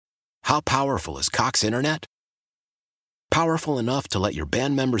How powerful is Cox Internet? Powerful enough to let your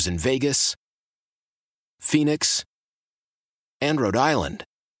band members in Vegas, Phoenix, and Rhode Island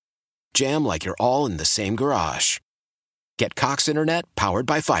jam like you're all in the same garage. Get Cox Internet powered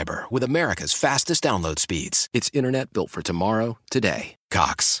by fiber with America's fastest download speeds. It's internet built for tomorrow, today.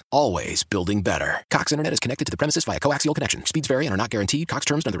 Cox, always building better. Cox Internet is connected to the premises via coaxial connection. Speeds vary and are not guaranteed. Cox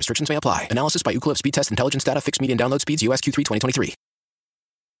terms and other restrictions may apply. Analysis by Ookla Speed Test Intelligence Data. Fixed median download speeds. US Q3 2023.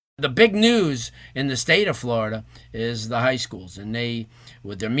 The big news in the state of Florida is the high schools, and they,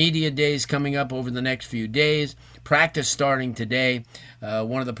 with their media days coming up over the next few days, practice starting today.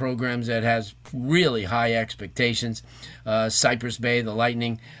 One of the programs that has really high expectations, Cypress Bay, the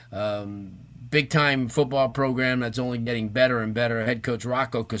Lightning, big-time football program that's only getting better and better. Head coach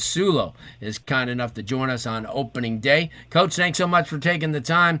Rocco Casulo is kind enough to join us on opening day. Coach, thanks so much for taking the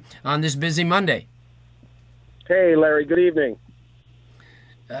time on this busy Monday. Hey, Larry. Good evening.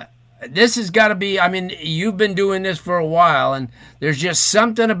 This has got to be, I mean, you've been doing this for a while, and there's just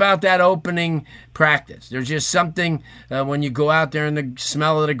something about that opening practice. There's just something when you go out there and the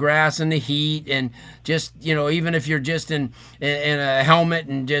smell of the grass and the heat, and just, you know, even if you're just in a helmet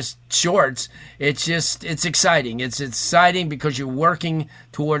and just shorts, it's exciting. It's exciting because you're working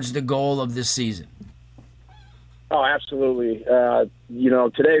towards the goal of this season. Oh, absolutely. Today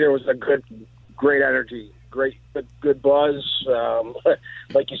there was a great energy. Good buzz.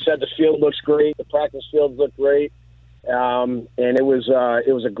 Like you said, the field looks great. The practice fields look great, and it was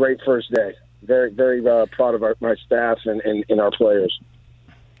a great first day. Very, very proud of my staff and our players.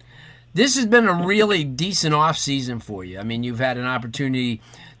 This has been a really decent off season for you. I mean, you've had an opportunity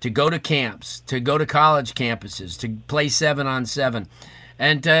to go to camps, to go to college campuses, to play 7-on-7,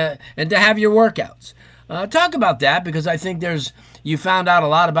 and to have your workouts. Talk about that, because I think you found out a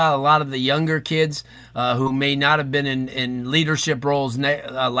lot about a lot of the younger kids who may not have been in leadership roles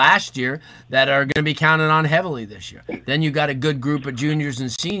last year that are going to be counted on heavily this year. Then you got a good group of juniors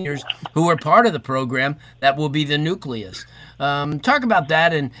and seniors who are part of the program that will be the nucleus. Talk about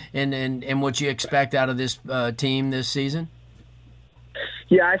that and what you expect out of this team this season.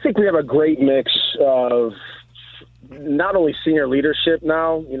 Yeah, I think we have a great mix of not only senior leadership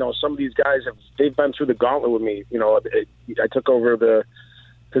now. You know, some of these guys they've been through the gauntlet with me. You know, I took over the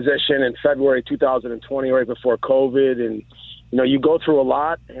position in February 2020, right before COVID, and you know, you go through a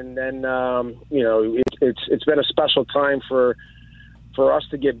lot, and then it's been a special time for us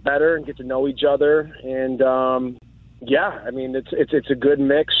to get better and get to know each other. And I mean, it's a good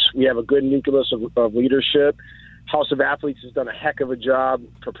mix. We have a good nucleus of leadership. House of Athletes has done a heck of a job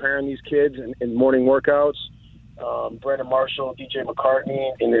preparing these kids in morning workouts. Brandon Marshall, DJ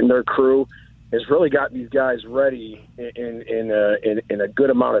McCartney, and their crew has really got these guys ready in a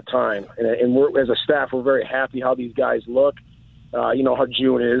good amount of time. And we're, as a staff, we're very happy how these guys look. You know how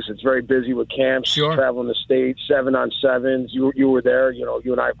June is; it's very busy with camps, sure. Traveling the state, 7-on-7s. You were there. You know,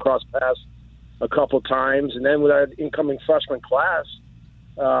 you and I have crossed paths a couple times, and then with our incoming freshman class,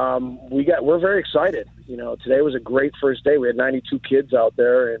 we're very excited. You know, today was a great first day. We had 92 kids out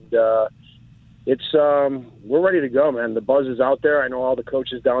there, and we're ready to go, man. The buzz is out there. I know all the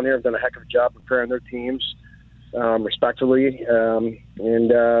coaches down here have done a heck of a job preparing their teams, respectively.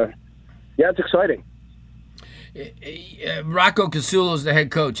 It's exciting. Rocco Casulo is the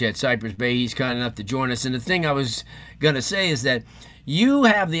head coach at Cypress Bay. He's kind enough to join us. And the thing I was going to say is that you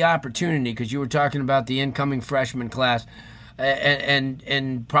have the opportunity, because you were talking about the incoming freshman class,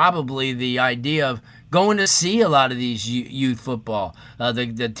 and probably the idea of going to see a lot of these youth football,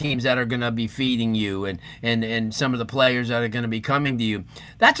 the teams that are going to be feeding you and some of the players that are going to be coming to you.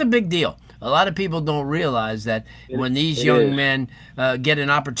 That's a big deal. A lot of people don't realize that when these young men get an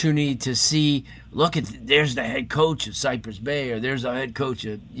opportunity to see, there's the head coach of Cypress Bay, or there's a head coach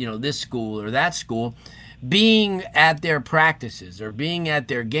of this school or that school, being at their practices or being at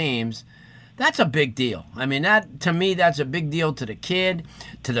their games. That's a big deal. I mean, to me, that's a big deal to the kid,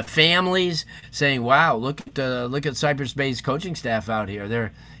 to the families, saying, "Wow, look at Cypress Bay's coaching staff out here.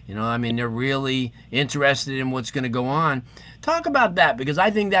 They're really interested in what's going to go on." Talk about that, because I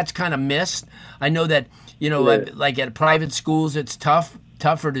think that's kind of missed. I know that like at private schools, it's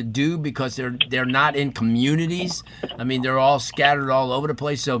tougher to do because they're not in communities. I mean, they're all scattered all over the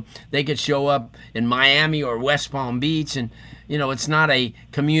place, so they could show up in Miami or West Palm Beach, and it's not a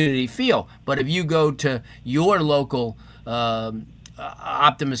community feel. But if you go to your local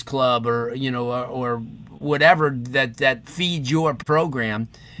Optimist Club or whatever that feeds your program,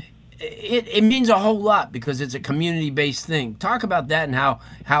 it means a whole lot because it's a community-based thing. Talk about that and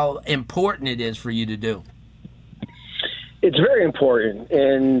how important it is for you to do. It's very important,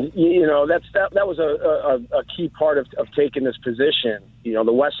 and that was a key part of taking this position. You know,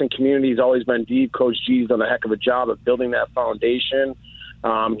 the Weston community has always been deep. Coach G's done a heck of a job of building that foundation.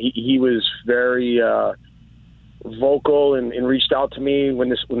 He was very vocal and reached out to me when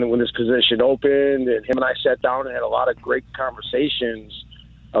this position opened, and him and I sat down and had a lot of great conversations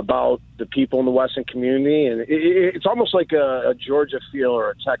about the people in the Weston community, and it's almost like a Georgia feel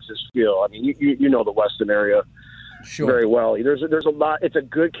or a Texas feel. I mean, you know the Weston area. Sure. Very well. There's a lot. It's a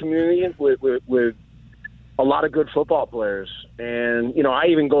good community with a lot of good football players, and I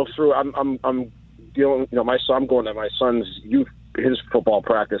even go through. I'm dealing. I'm going to my son's his football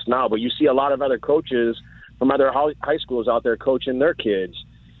practice now, but you see a lot of other coaches from other high schools out there coaching their kids.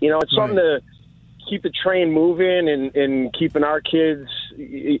 It's something to keep the train moving and keeping our kids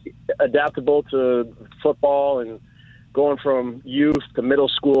adaptable to football and going from youth to middle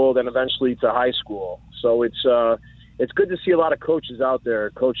school, then eventually to high school. So it's good to see a lot of coaches out there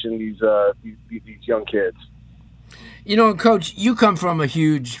coaching these young kids. Coach, you come from a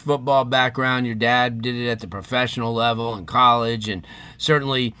huge football background. Your dad did it at the professional level in college, and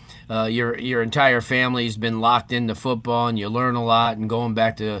certainly your entire family has been locked into football, and you learn a lot. And going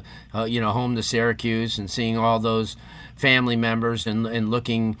back to home to Syracuse and seeing all those family members and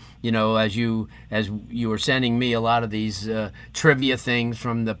looking, as you were sending me a lot of these trivia things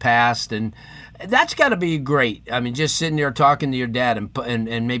from the past, and that's got to be great. I mean, just sitting there talking to your dad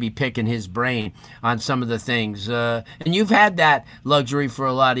and maybe picking his brain on some of the things. And you've had that luxury for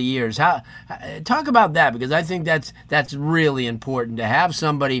a lot of years. Talk about that, because I think that's really important to have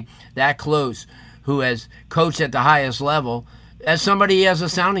somebody that close who has coached at the highest level as somebody as a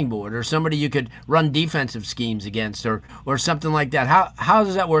sounding board, or somebody you could run defensive schemes against, or something like that. How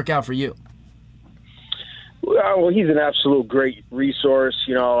does that work out for you? Well, he's an absolute great resource.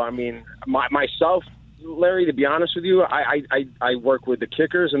 I mean, myself, Larry, to be honest with you, I work with the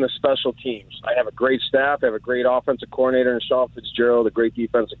kickers and the special teams. I have a great staff. I have a great offensive coordinator in Sean Fitzgerald, a great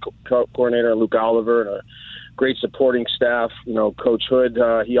defensive coordinator in Luke Oliver, and a great supporting staff. Coach Hood,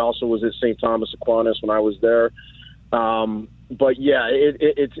 he also was at St. Thomas Aquinas when I was there. But yeah,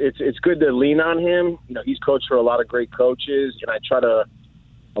 it's good to lean on him. He's coached for a lot of great coaches, and I try to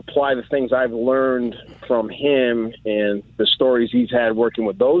apply the things I've learned from him and the stories he's had working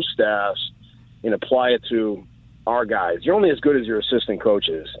with those staffs and apply it to our guys. You're only as good as your assistant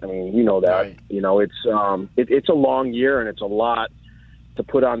coaches. I mean, you know that. Right. It's a long year, and it's a lot to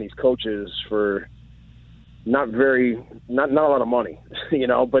put on these coaches for not a lot of money,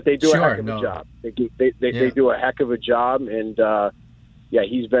 but they do a heck of a job. They do a heck of a job, and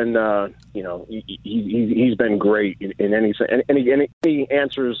he's been he's been great in any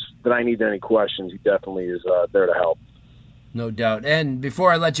answers that I need to any questions. He definitely is there to help. No doubt. And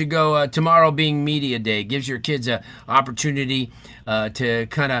before I let you go, tomorrow being media day gives your kids an opportunity to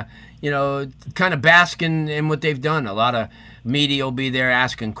kind of bask in what they've done. A lot of media will be there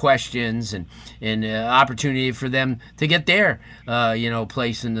asking questions and opportunity for them to get their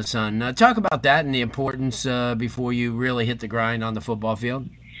place in the sun. Talk about that and the importance before you really hit the grind on the football field.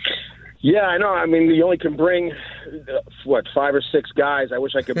 Yeah, I know. I mean, you only can bring 5 or 6 guys. I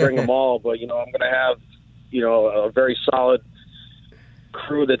wish I could bring them all, but I'm going to have a very solid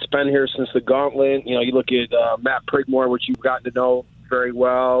crew that's been here since the Gauntlet. You look at Matt Prigmore, which you've gotten to know very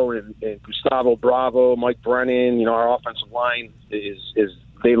well, and Gustavo Bravo, Mike Brennan. Our offensive line is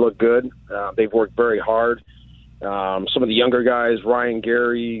they look good. They've worked very hard. Some of the younger guys, Ryan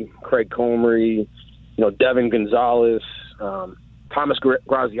Gary, Craig Comrie, Devin Gonzalez, Thomas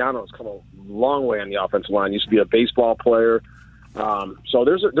Graziano has come a long way on the offensive line. Used to be a baseball player. So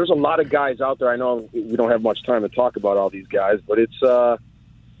there's a lot of guys out there. I know we don't have much time to talk about all these guys, but it's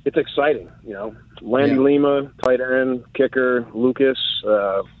exciting. Landy Lima, tight end, kicker, Lucas.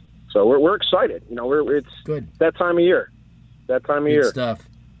 So we're excited. It's good. That time of year. Good stuff.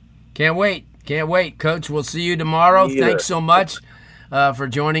 Can't wait, Coach. We'll see you tomorrow. Thanks so much for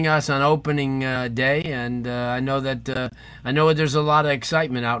joining us on opening day, and I know there's a lot of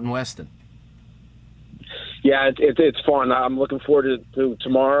excitement out in Weston. Yeah, it's fun. I'm looking forward to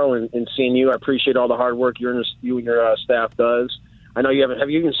tomorrow and seeing you. I appreciate all the hard work you and your staff does. I know you haven't.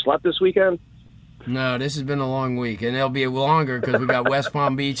 Have you even slept this weekend? No, this has been a long week, and it'll be longer because we got West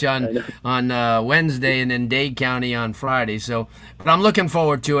Palm Beach on Wednesday and then Dade County on Friday. So, but I'm looking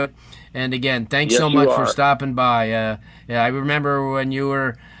forward to it. And again, thanks so much for stopping by. I remember when you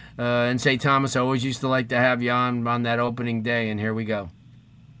were in St. Thomas, I always used to like to have you on that opening day, and here we go.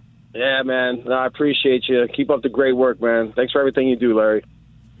 Yeah, man. No, I appreciate you. Keep up the great work, man. Thanks for everything you do, Larry.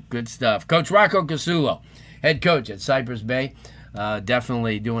 Good stuff. Coach Rocco Casullo, head coach at Cypress Bay,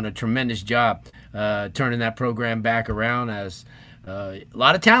 definitely doing a tremendous job turning that program back around as a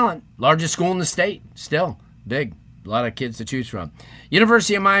lot of talent. Largest school in the state, still big. A lot of kids to choose from.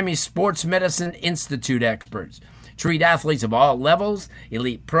 University of Miami Sports Medicine Institute experts treat athletes of all levels,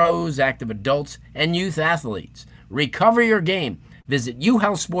 elite pros, active adults, and youth athletes. Recover your game. Visit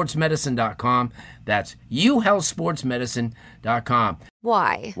uhealthsportsmedicine.com. That's uhealthsportsmedicine.com.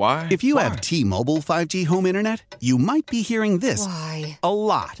 Why? Why? If you have T-Mobile 5G home internet, you might be hearing this Why? a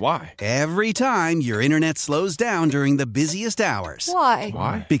lot. Why? Every time your internet slows down during the busiest hours. Why?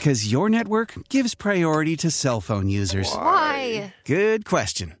 Why? Because your network gives priority to cell phone users. Why? Good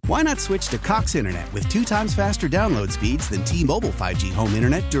question. Why not switch to Cox Internet with 2 times faster download speeds than T-Mobile 5G home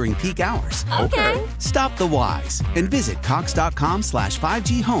internet during peak hours? Okay. Stop the whys and visit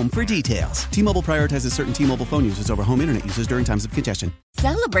cox.com/5G home for details. T-Mobile prioritizes certain T-Mobile phone users over home internet users during times of congestion.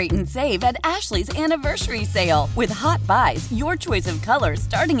 Celebrate and save at Ashley's Anniversary Sale. With Hot Buys, your choice of colors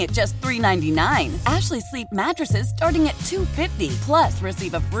starting at just $3.99. Ashley Sleep mattresses starting at $2.50. Plus,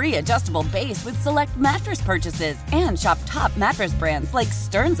 receive a free adjustable base with select mattress purchases. And shop top mattress brands like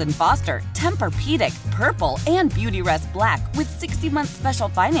Stearns & Foster, Tempur-Pedic, Purple, and Beautyrest Black with 60-month special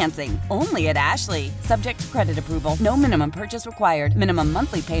financing. Only at Ashley. Subject to credit approval. No minimum purchase required. Minimum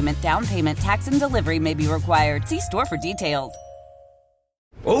monthly payment, down payment, tax, and delivery may be required. See store for details.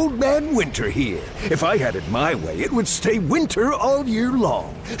 Old Man Winter here. If I had it my way, it would stay winter all year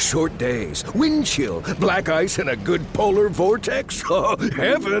long. Short days, wind chill, black ice, and a good polar vortex. Oh,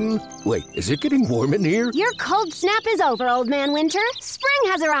 heaven. Wait, is it getting warm in here? Your cold snap is over, Old Man Winter.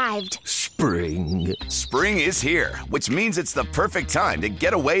 Spring has arrived. Spring. Spring is here, which means it's the perfect time to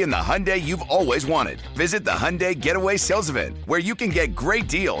get away in the Hyundai you've always wanted. Visit the Hyundai Getaway Sales Event, where you can get great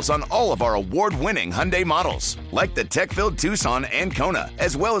deals on all of our award-winning Hyundai models, like the tech-filled Tucson and Kona,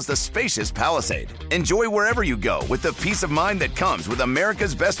 as well as the spacious Palisade. Enjoy wherever you go with the peace of mind that comes with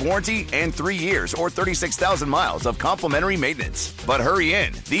America's best warranty and 3 years or 36,000 miles of complimentary maintenance. But hurry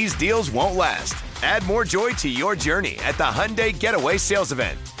in, these deals won't last. Add more joy to your journey at the Hyundai Getaway Sales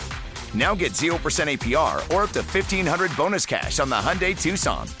Event. Now get 0% APR or up to $1,500 bonus cash on the Hyundai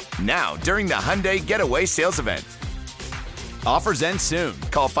Tucson. Now, during the Hyundai Getaway Sales Event. Offers end soon.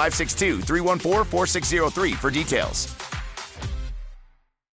 Call 562-314-4603 for details.